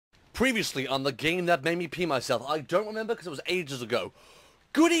Previously on the game that made me pee myself. I don't remember because it was ages ago.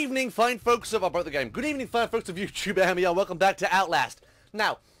 Good evening, fine folks of... I broke the game. Good evening, fine folks of YouTube. And welcome back to Outlast.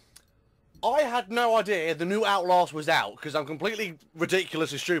 Now, I had no idea the new Outlast was out because I'm completely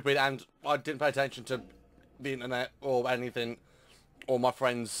ridiculously stupid and I didn't pay attention to the internet or anything or my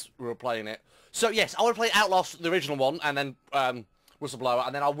friends who were playing it. So yes, I want to play Outlast, the original one, and then Whistleblower,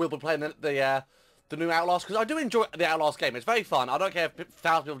 and then I will be playing the new Outlast because I do enjoy the Outlast game. It's very fun. I don't care if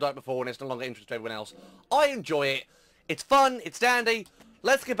thousands of people done it before and it's no longer interesting to everyone else. I enjoy it. It's fun. It's dandy.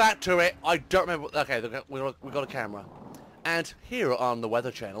 Let's get back to it. I don't remember... Okay, we got a camera. And here on the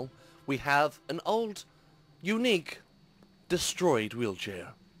Weather Channel, we have an old, unique, destroyed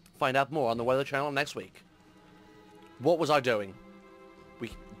wheelchair. Find out more on the Weather Channel next week. What was I doing?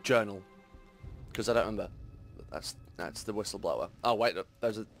 We journal. Because I don't remember. That's the Whistleblower. Oh, wait.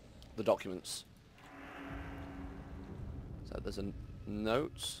 Those are the documents. So there's a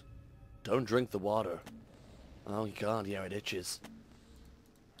note. Don't drink the water. Oh, you can't. Yeah, it itches.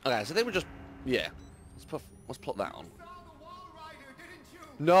 Okay, so they were just... Yeah. Let's put that on.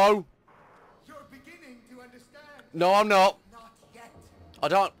 No! You're beginning to understand. No, I'm not. Not yet. I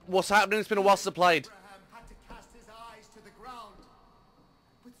don't... What's happening? It's been a while since I played. Abraham had to cast his eyes to the ground.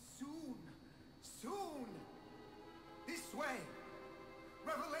 But soon, this way.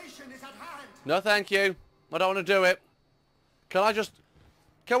 Revelation is at hand. No, thank you. I don't want to do it. Can I just...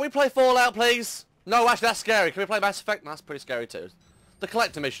 Can we play Fallout, please? No, actually, that's scary. Can we play Mass Effect? That's pretty scary, too. The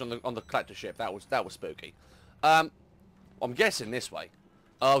collector mission on the collector ship. That was spooky. I'm guessing this way.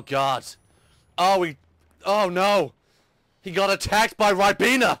 Oh, God. Oh, oh, no. He got attacked by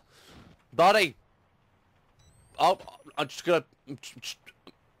Ribena. Buddy. Oh, I'm just gonna...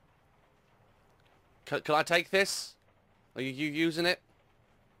 Can I take this? Are you using it?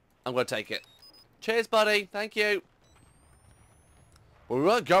 I'm gonna take it. Cheers, buddy. Thank you. Well, we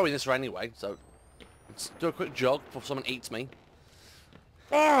weren't going this way anyway, so... Let's do a quick jog before someone eats me.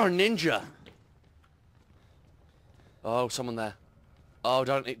 Oh, ninja. Oh, someone there. Oh,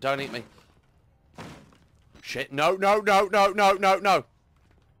 don't eat me. Shit. No. I'm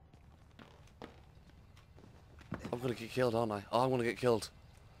gonna get killed, aren't I? Oh, I'm gonna get killed.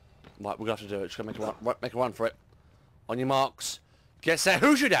 Right, we're gonna have to do it. Just gonna make a run for it. On your marks. Get set.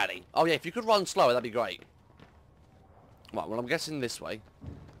 Who's your daddy? Oh, yeah, if you could run slower, that'd be great. Right, well, I'm guessing this way.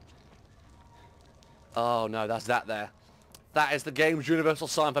 Oh, no, that's that there. That is the game's universal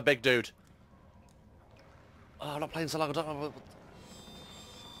sign for big dude. Oh, I'm not playing so long. I don't know.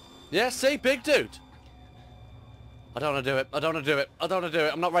 Yeah, see? Big dude. I don't want to do it. I don't want to do it. I don't want to do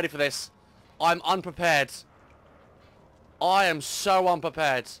it. I'm not ready for this. I'm unprepared. I am so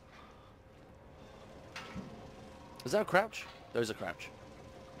unprepared. Is that a crouch? There's a crouch.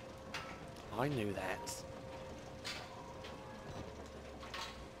 I knew that.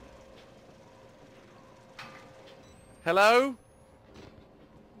 Hello?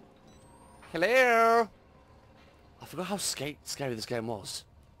 Hello? I forgot how scary this game was.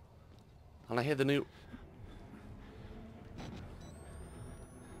 And I hear the new...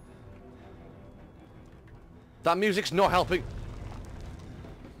 That music's not helping.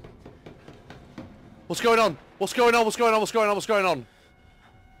 What's going on? What's going on? What's going on? What's going on? What's going on?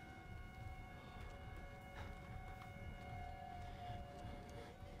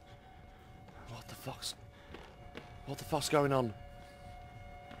 What the fuck's... What the fuck's going on?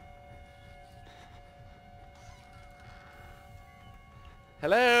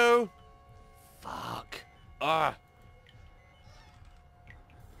 Hello? Fuck. Ah.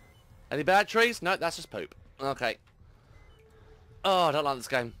 Any batteries? No, that's just poop. Okay. Oh, I don't like this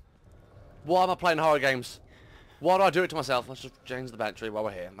game. Why am I playing horror games? Why do I do it to myself? Let's just change the battery while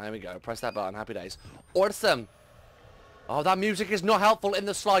we're here. There we go. Press that button. Happy days. Awesome. Oh, that music is not helpful in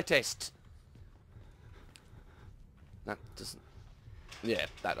the slightest. That doesn't... Yeah,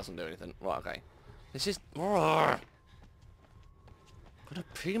 that doesn't do anything. Right, okay. This is... I'm gonna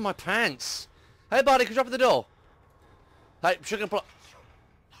pee in my pants. Hey, buddy, could you open the door? Hey, sugar pull...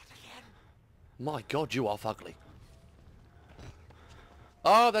 Not again. My God, you are fugly.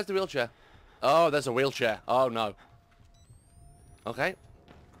 Oh, there's the wheelchair. Oh, there's a wheelchair. Oh, no. Okay.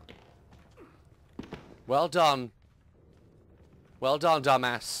 Well done. Well done,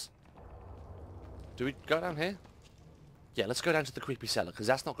 dumbass. Do we go down here? Yeah, let's go down to the creepy cellar, because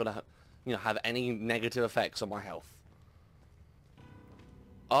that's not going to, you know, have any negative effects on my health.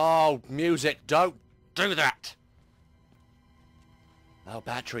 Oh, music, don't do that! Oh,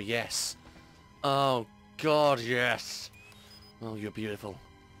 battery, yes. Oh, God, yes. Oh, you're beautiful.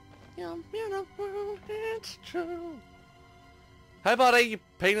 You're beautiful, it's true. Hey, buddy, you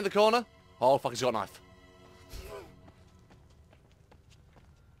peeing in the corner? Oh, fuck, he's got a knife.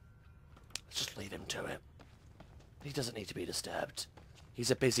 just leave him to it. He doesn't need to be disturbed. He's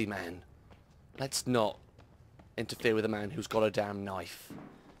a busy man. Let's not interfere with a man who's got a damn knife.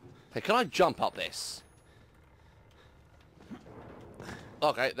 Hey, can I jump up this?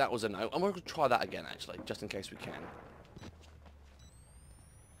 Okay, that was a no. I'm going to try that again, actually, just in case we can.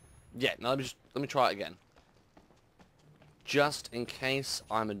 Yeah, no, let me try it again. Just in case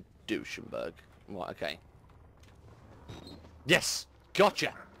I'm a douchenberg. Right, okay. Yes!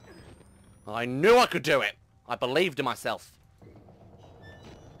 Gotcha! I knew I could do it! I believed in myself.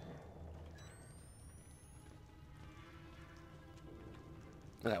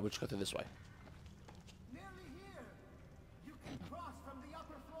 Okay, we'll just go through this way. Nearly here. You can cross from the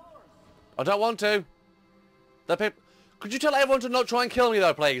upper floors. I don't want to. Could you tell everyone to not try and kill me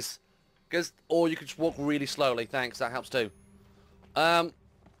though, please? Or you could just walk really slowly. Thanks, that helps too. Oh,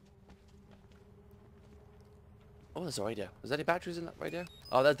 there's a radio. Is there any batteries in that radio?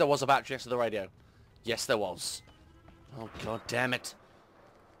 Oh, there was a battery next to the radio. Yes, there was. Oh, god damn it.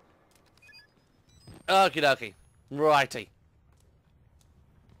 Okie dokie. Righty.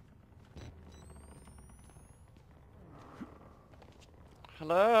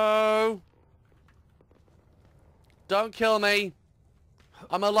 Hello? Don't kill me.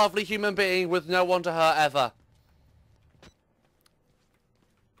 I'm a lovely human being with no one to hurt ever.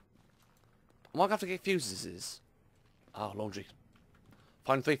 Am I going to have to get fuses? Oh, laundry.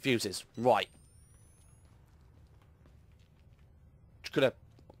 Find 3 fuses. Right.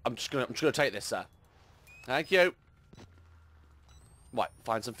 I'm just gonna take this, sir. Thank you. Right,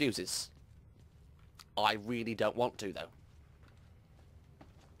 find some fuses. I really don't want to, though.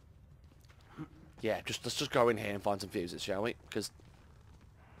 Yeah, let's just go in here and find some fuses, shall we? Because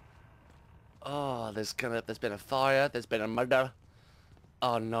oh, there's been a fire, there's been a murder.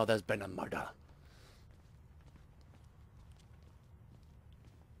 Oh no, there's been a murder.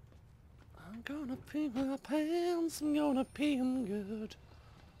 I'm gonna pee my pants, I'm gonna pee 'em good.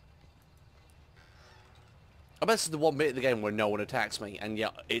 I bet this is the one bit of the game where no one attacks me, and yeah,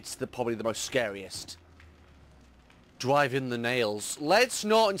 it's probably the most scariest. Drive in the nails. Let's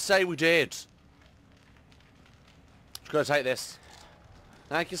not say we did. Just gotta take this.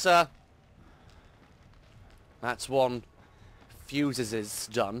 Thank you, sir. That's one. Fuses is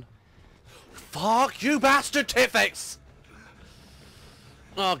done. Fuck you, bastard Tiffix!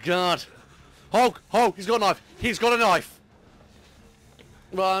 Oh, God. Oh, he's got a knife. He's got a knife.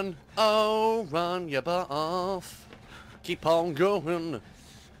 Run, oh, run your butt off. Keep on going.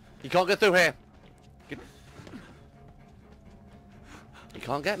 You can't get through here. He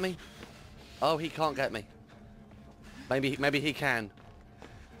can't get me. Oh, he can't get me. Maybe he can.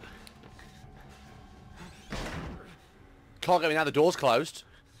 Can't get me now, the door's closed.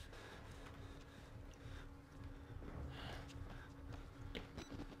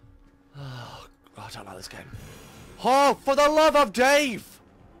 Oh, I don't like this game. Oh, for the love of Dave!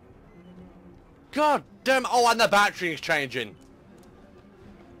 God damn. Oh, and the battery is changing.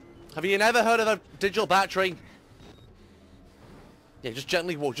 Have you never heard of a digital battery? Yeah, just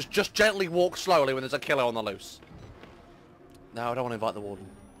gently walk. Just gently walk slowly when there's a killer on the loose. No, I don't want to invite the warden.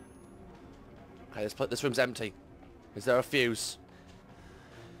 Okay, this room's empty. Is there a fuse?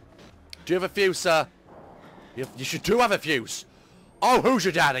 Do you have a fuse, sir? You do have a fuse. Oh, who's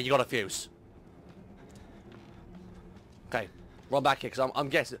your daddy? You got a fuse. Okay, run back here, because I'm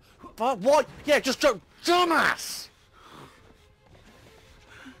guessing. But what? Yeah, just don't. Dumbass!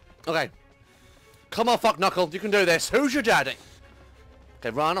 Okay. Come on, fuck knuckle. You can do this. Who's your daddy? Okay,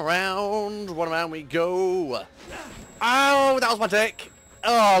 run around we go. Oh, that was my dick.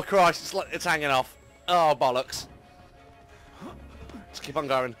 Oh, Christ, it's hanging off. Oh, bollocks. Just keep on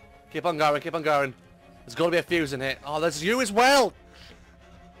going. Keep on going, keep on going. There's got to be a fuse in here. Oh, there's you as well.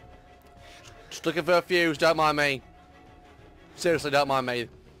 Just looking for a fuse, don't mind me. Seriously, don't mind me.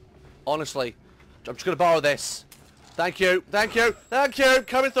 Honestly, I'm just going to borrow this. Thank you, thank you, thank you.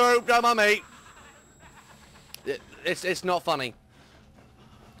 Coming through, don't mind me. It's not funny.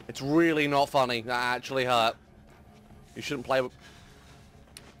 It's really not funny. That actually hurt. You shouldn't play with...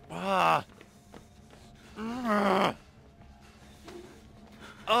 Ah.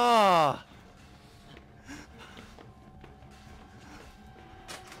 Ah.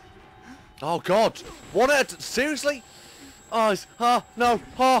 Oh God! What? Seriously? Oh, no!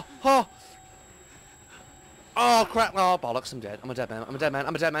 Oh crap! Oh bollocks! I'm dead. I'm a dead man. I'm a dead man.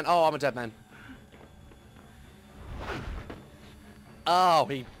 I'm a dead man. Oh, I'm a dead man. Oh,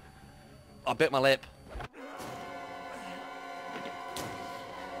 I bit my lip.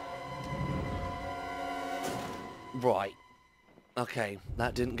 Right. Okay,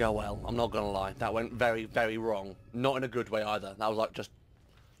 that didn't go well. I'm not gonna lie. That went very, very wrong. Not in a good way either. That was like just...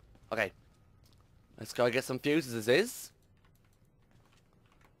 Okay. Let's go get some fuses.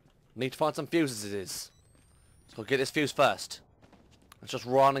 Need to find some fuses. Let's go get this fuse first. Let's just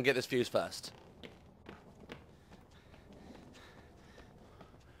run and get this fuse first.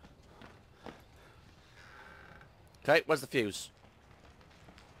 Okay, where's the fuse?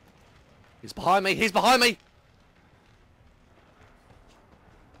 He's behind me. He's behind me.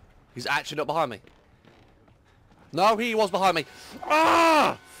 He's actually not behind me. No, he was behind me.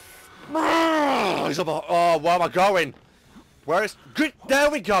 Ah! Ah! He's up. Oh, where am I going? Where is? Good. There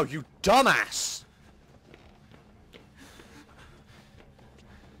we go. You dumbass.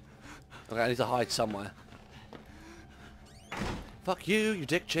 Okay, I need to hide somewhere. Fuck you, you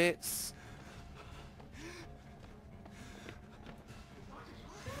dick chits.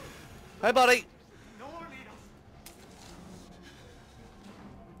 Hey, buddy.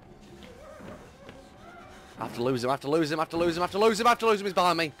 I have to lose him, I have to lose him, I have to lose him, I have to lose him, I have to lose him, he's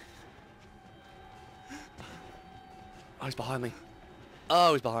behind me. Oh, he's behind me.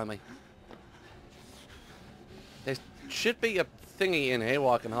 Oh, he's behind me. There should be a thingy in here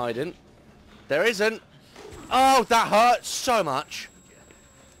where I can hide in. There isn't. Oh, that hurts so much.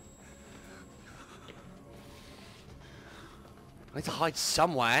 I need to hide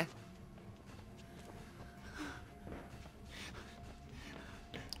somewhere.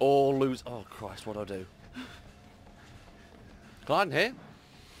 Or lose. Oh, Christ, what do I do? Can I hide in here?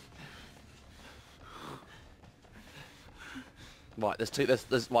 Right, there's two.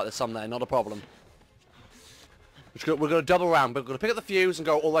 There's some there. Not a problem. We're going to double around. We're going to pick up the fuse and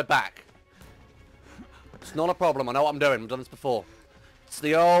go all the way back. It's not a problem. I know what I'm doing. I've done this before. It's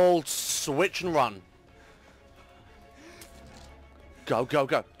the old switch and run. Go, go,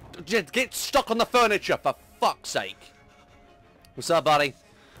 go. Get stuck on the furniture, for fuck's sake. What's up, buddy?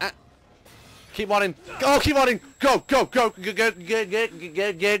 Keep running. Oh, keep running. Go, go, go, go, go, go, go,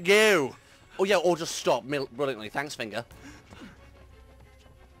 go, go, go. Oh, yeah, or just stop brilliantly. Thanks, finger.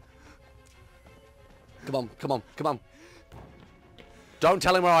 Come on, come on, come on. Don't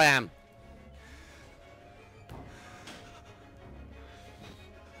tell him where I am.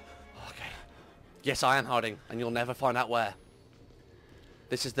 Okay. Yes, I am hiding, and you'll never find out where.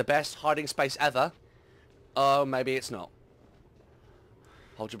 This is the best hiding space ever. Oh, maybe it's not.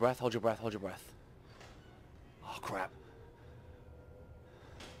 Hold your breath, hold your breath, hold your breath. Oh, crap.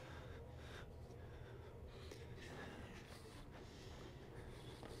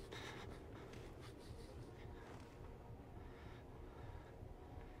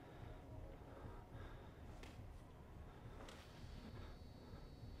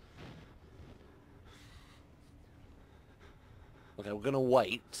 Okay, we're gonna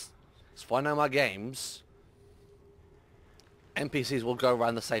wait. Let's find out my games. NPCs will go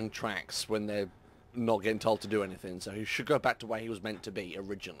around the same tracks when they're not getting told to do anything, so he should go back to where he was meant to be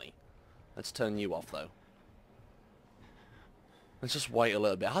originally. Let's turn you off, though. Let's just wait a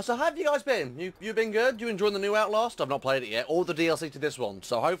little bit. So how have you guys been? You been good? You enjoying the new Outlast? I've not played it yet, or the DLC to this one,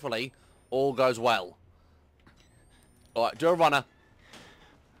 so hopefully all goes well. Alright, do a runner.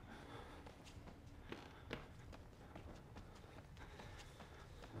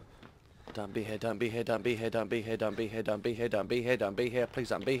 Don't be here, don't be here, don't be here, don't be here, don't be here, don't be here, don't be here, don't be here, please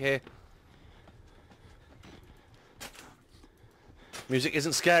don't be here. Music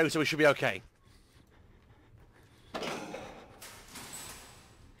isn't scary, so we should be okay.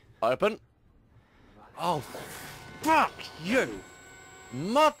 Open. Oh, fuck you!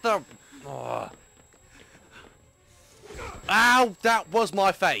 Mother... Oh. Ow, that was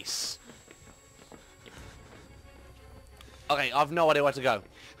my face. Okay, I've no idea where to go.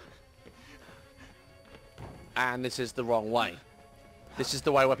 And this is the wrong way. This is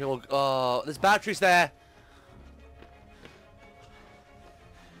the way where people... Oh, there's batteries there.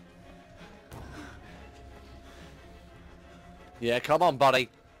 Yeah, come on, buddy.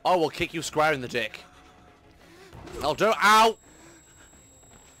 I will kick you square in the dick. I'll do... Ow!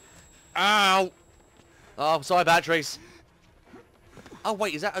 Ow! Oh, sorry, batteries. Oh,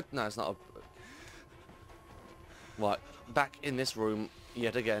 wait, is that a... No, it's not a... Right, back in this room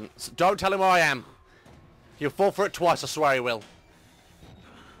yet again. So don't tell him where I am. He'll fall for it twice, I swear he will.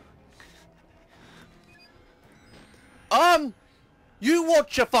 You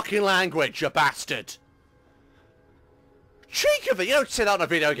watch your fucking language, you bastard. Cheek of it, you don't say that on a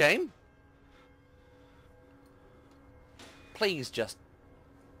video game. Please just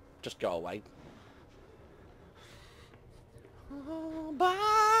go away. All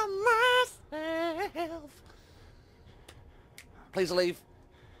by myself. Please leave.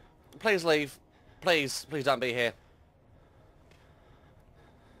 Please leave. Please, please don't be here.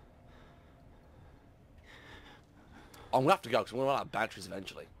 I'm gonna have to go because I'm gonna run out of batteries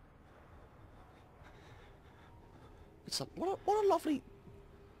eventually. It's a, what a lovely...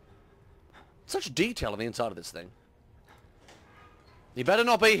 Such detail on the inside of this thing. You better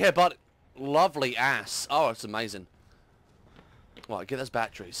not be here, but... Lovely ass. Oh, it's amazing. Right, get those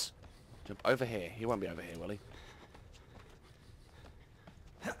batteries. Jump over here. He won't be over here, will he?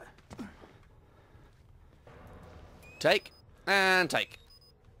 Take. And take.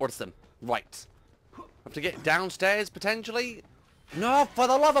 What's them? Right. Have to get downstairs, potentially? No, for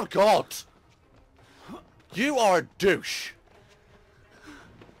the love of God! You are a douche.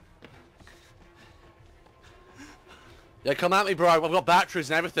 Yeah, come at me, bro. I've got batteries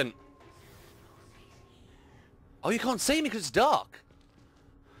and everything. Oh, you can't see me because it's dark.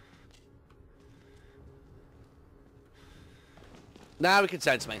 Now he can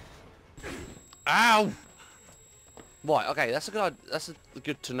sense me. Ow! Right, okay, that's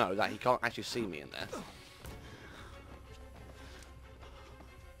good to know that he can't actually see me in there.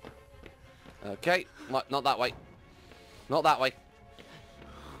 Okay, not that way. Not that way.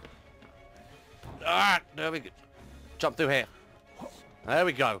 Ah, there we go. Jump through here. There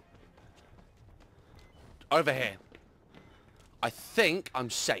we go. Over here. I think I'm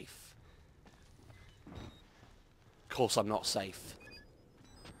safe. Of course I'm not safe.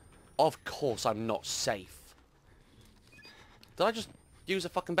 Of course I'm not safe. Did I just use a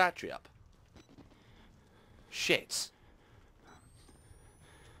fucking battery up? Shit.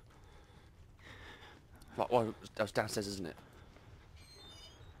 Right, well, that was downstairs, isn't it?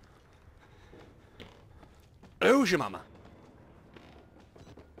 Who's your mama?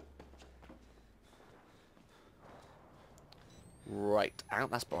 Right, out,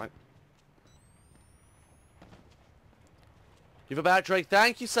 that's bright. Give a battery,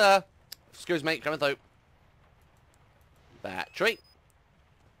 thank you, sir. Excuse me, coming through. Battery.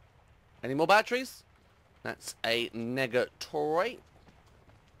 Any more batteries? That's a negatory.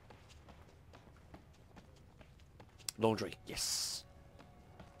 Laundry, yes.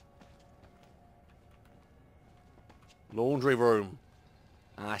 Laundry room.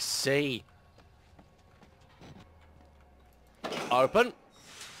 I see. Open.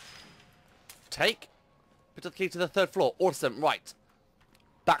 Take. Put the key to the third floor. Awesome, right.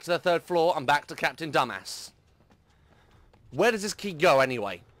 Back to the third floor and back to Captain Dumbass. Where does this key go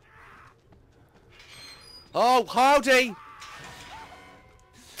anyway? Oh, howdy!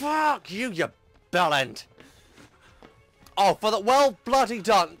 Fuck you, you bellend. Oh, for the... Well, bloody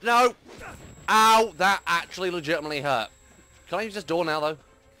done. No. Ow, that actually legitimately hurt. Can I use this door now, though?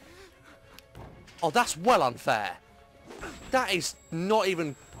 Oh, that's well unfair. That is not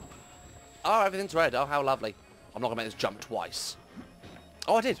even... Oh, everything's red. Oh, how lovely. I'm not going to make this jump twice.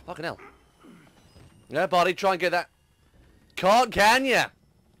 Oh, I did. Fucking hell. Yeah, buddy, try and get that. Can't, can ya?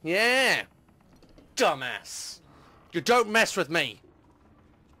 Yeah. Dumbass. You don't mess with me.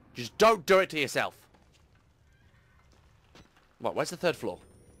 Just don't do it to yourself. Right, where's the third floor?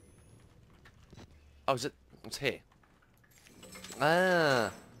 Oh, is it? It's here.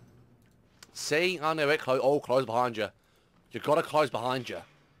 Ah. See? I knew it. Close behind you. You gotta close behind you.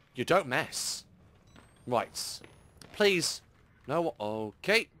 You don't mess. Right. Please. No.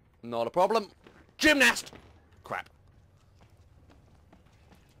 Okay. Not a problem. Gymnast! Crap.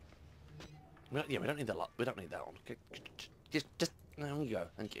 Yeah, we don't need that lot. We don't need that one. Okay. Just, there we go.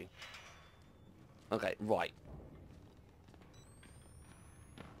 Thank you. Okay, right.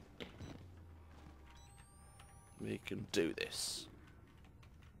 We can do this.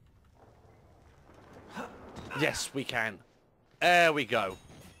 Yes, we can. There we go.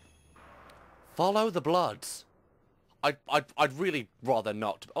 Follow the bloods. I'd really rather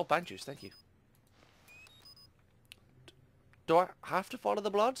not. Oh, Banjus, thank you. Do I have to follow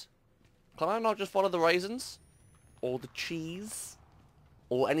the bloods? Can I not just follow the raisins? Or the cheese?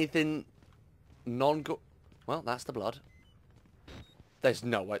 Or anything non-good? Well, that's the blood. There's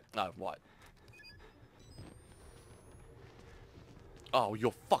no way. Oh, right. Oh,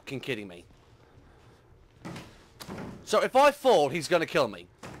 you're fucking kidding me. So if I fall, he's gonna kill me.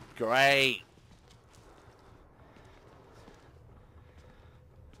 Great.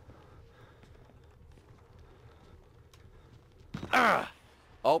 Ah!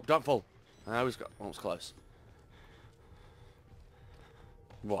 Oh, don't fall. Oh, he's got... Oh, it's close.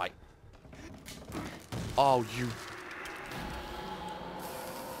 Right. Oh, you...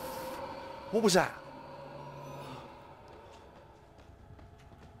 What was that?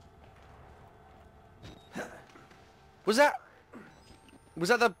 Was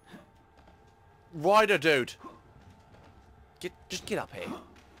that the rider dude? Just get up here.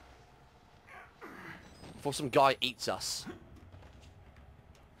 Before some guy eats us.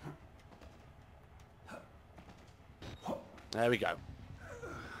 There we go.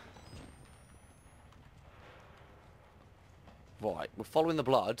 Right, we're following the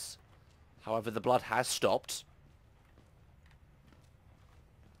blood. However, the blood has stopped.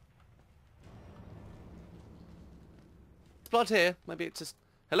 There's blood here. Maybe it's just...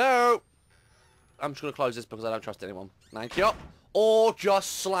 Hello? I'm just going to close this because I don't trust anyone. Thank you. Or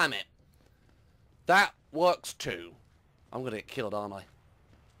just slam it. That works too. I'm going to get killed, aren't I?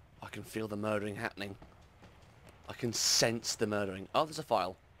 I can feel the murdering happening. I can sense the murdering. Oh, there's a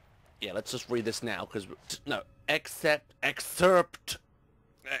file. Yeah, let's just read this now, because... No. Excerpt...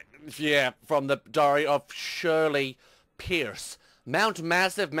 Yeah, from the diary of Shirley Pierce. Mount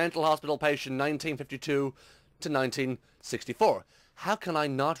Massive Mental Hospital patient 1952 to 1964. How can I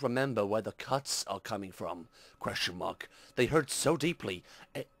not remember where the cuts are coming from? Question mark. They hurt so deeply.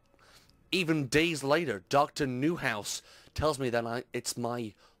 Even days later, Dr. Newhouse tells me that it's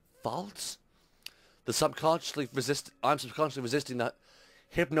my fault. I'm subconsciously resisting that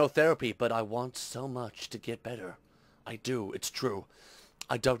hypnotherapy, but I want so much to get better. I do, it's true.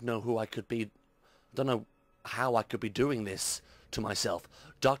 I don't know who I could be. Don't know how I could be doing this to myself.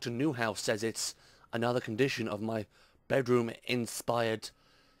 Dr. Newhouse says it's another condition of my bedroom-inspired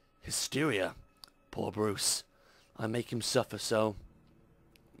hysteria. Poor Bruce. I make him suffer so.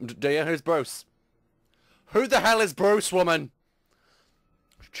 Do you? Who's Bruce? Who the hell is Bruce, woman?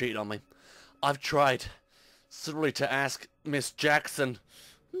 She cheated on me. I've tried suddenly to ask Miss Jackson.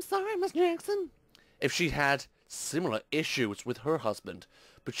 I'm sorry, Miss Jackson. If she had similar issues with her husband,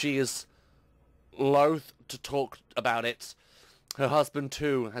 but she is loath to talk about it. Her husband,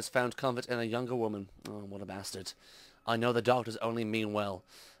 too, has found comfort in a younger woman. Oh, what a bastard. I know the doctors only mean well,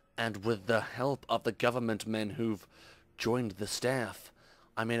 and with the help of the government men who've joined the staff,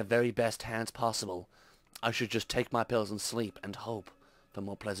 I'm in the very best hands possible. I should just take my pills and sleep and hope for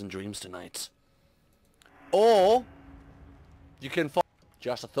more pleasant dreams tonight. Or you can find...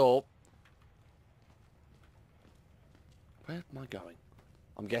 Just a thought. Where am I going?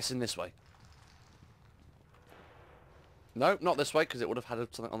 I'm guessing this way. No, not this way, because it would have had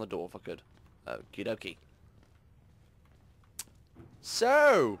something on the door if I could. Okie dokie.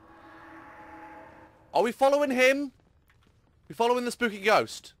 So, are we following him? We following the spooky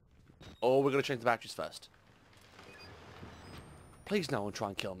ghost? Or we're going to change the batteries first? Please no one try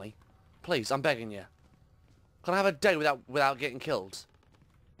and kill me. Please, I'm begging you. Can I have a day without getting killed?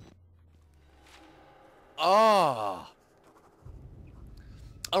 Ah.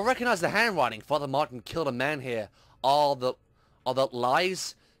 Oh. I recognize the handwriting. Father Martin killed a man here. All the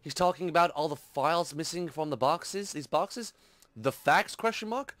lies he's talking about, all the files missing from the boxes, these boxes, the facts, question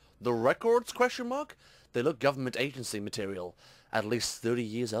mark, the records, question mark, they look government agency material, at least 30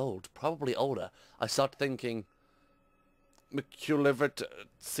 years old, probably older. I start thinking, McCulliver,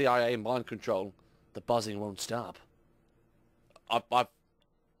 CIA mind control, the buzzing won't stop.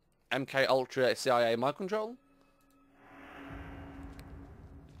 MK Ultra CIA mind control?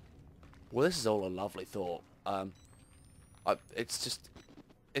 Well, this is all a lovely thought. It's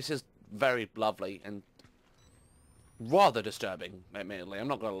just very lovely and rather disturbing, admittedly. I'm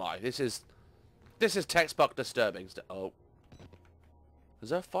not gonna lie. This is textbook disturbing. Oh. Is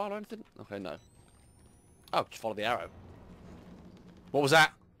there a file or anything? Okay, no. Oh, just follow the arrow. What was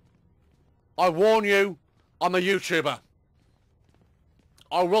that? I warn you, I'm a YouTuber.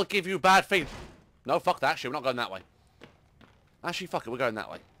 I will give you bad feedback. No, fuck that shit. We're not going that way. Actually, fuck it. We're going that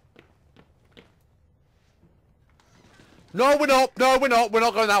way. No, we're not. No, we're not. We're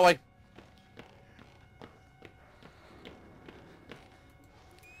not going that way.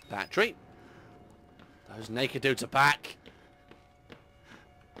 Battery. Those naked dudes are back.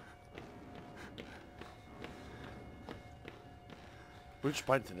 We're just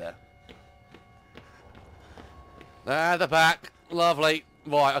pointing there. There, they're back. Lovely.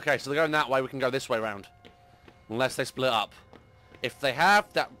 Right, okay, so they're going that way. We can go this way round. Unless they split up. If they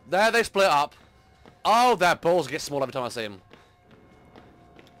have that... There, they split up. Oh, their balls get small every time I see them.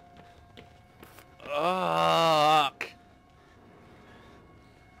 Ugh.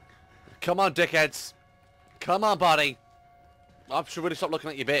 Come on, dickheads. Come on, buddy. I should really stop looking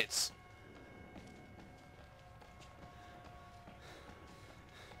at your bits.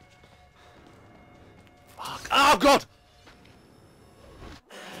 Fuck. Oh, God!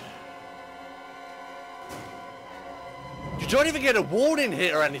 You don't even get a warning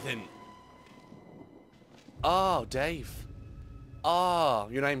hit or anything. Oh, Dave. Oh,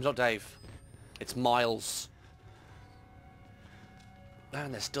 your name's not Dave. It's Miles.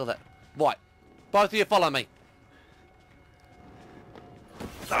 Man, there's still that... Right. Both of you follow me.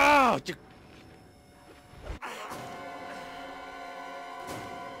 Oh, you...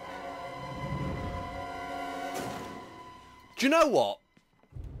 Do you know what?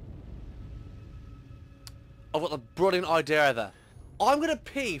 I've got the brilliant idea there. I'm going to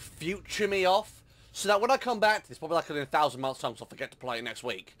pee future me off, so that when I come back to this, probably like in 1,000 months time, so I forget to play it next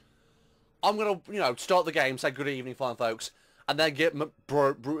week, I'm going to, you know, start the game, say good evening, fine folks, and then get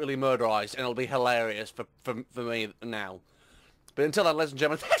brutally murderized, and it'll be hilarious for me now. But until then, ladies and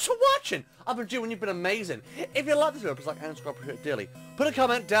gentlemen, thanks for watching. I've been doing, you've been amazing. If you like this video, please like and subscribe to it dearly. Put a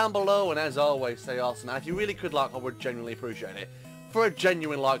comment down below, and as always, stay awesome. And if you really could like, I would genuinely appreciate it. For a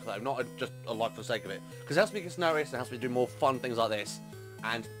genuine like though, not just a like for the sake of it. Because it helps me get noticed, and it helps me do more fun things like this.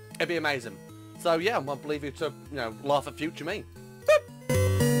 And it'd be amazing. So yeah, I believe you to, you know, laugh at future me.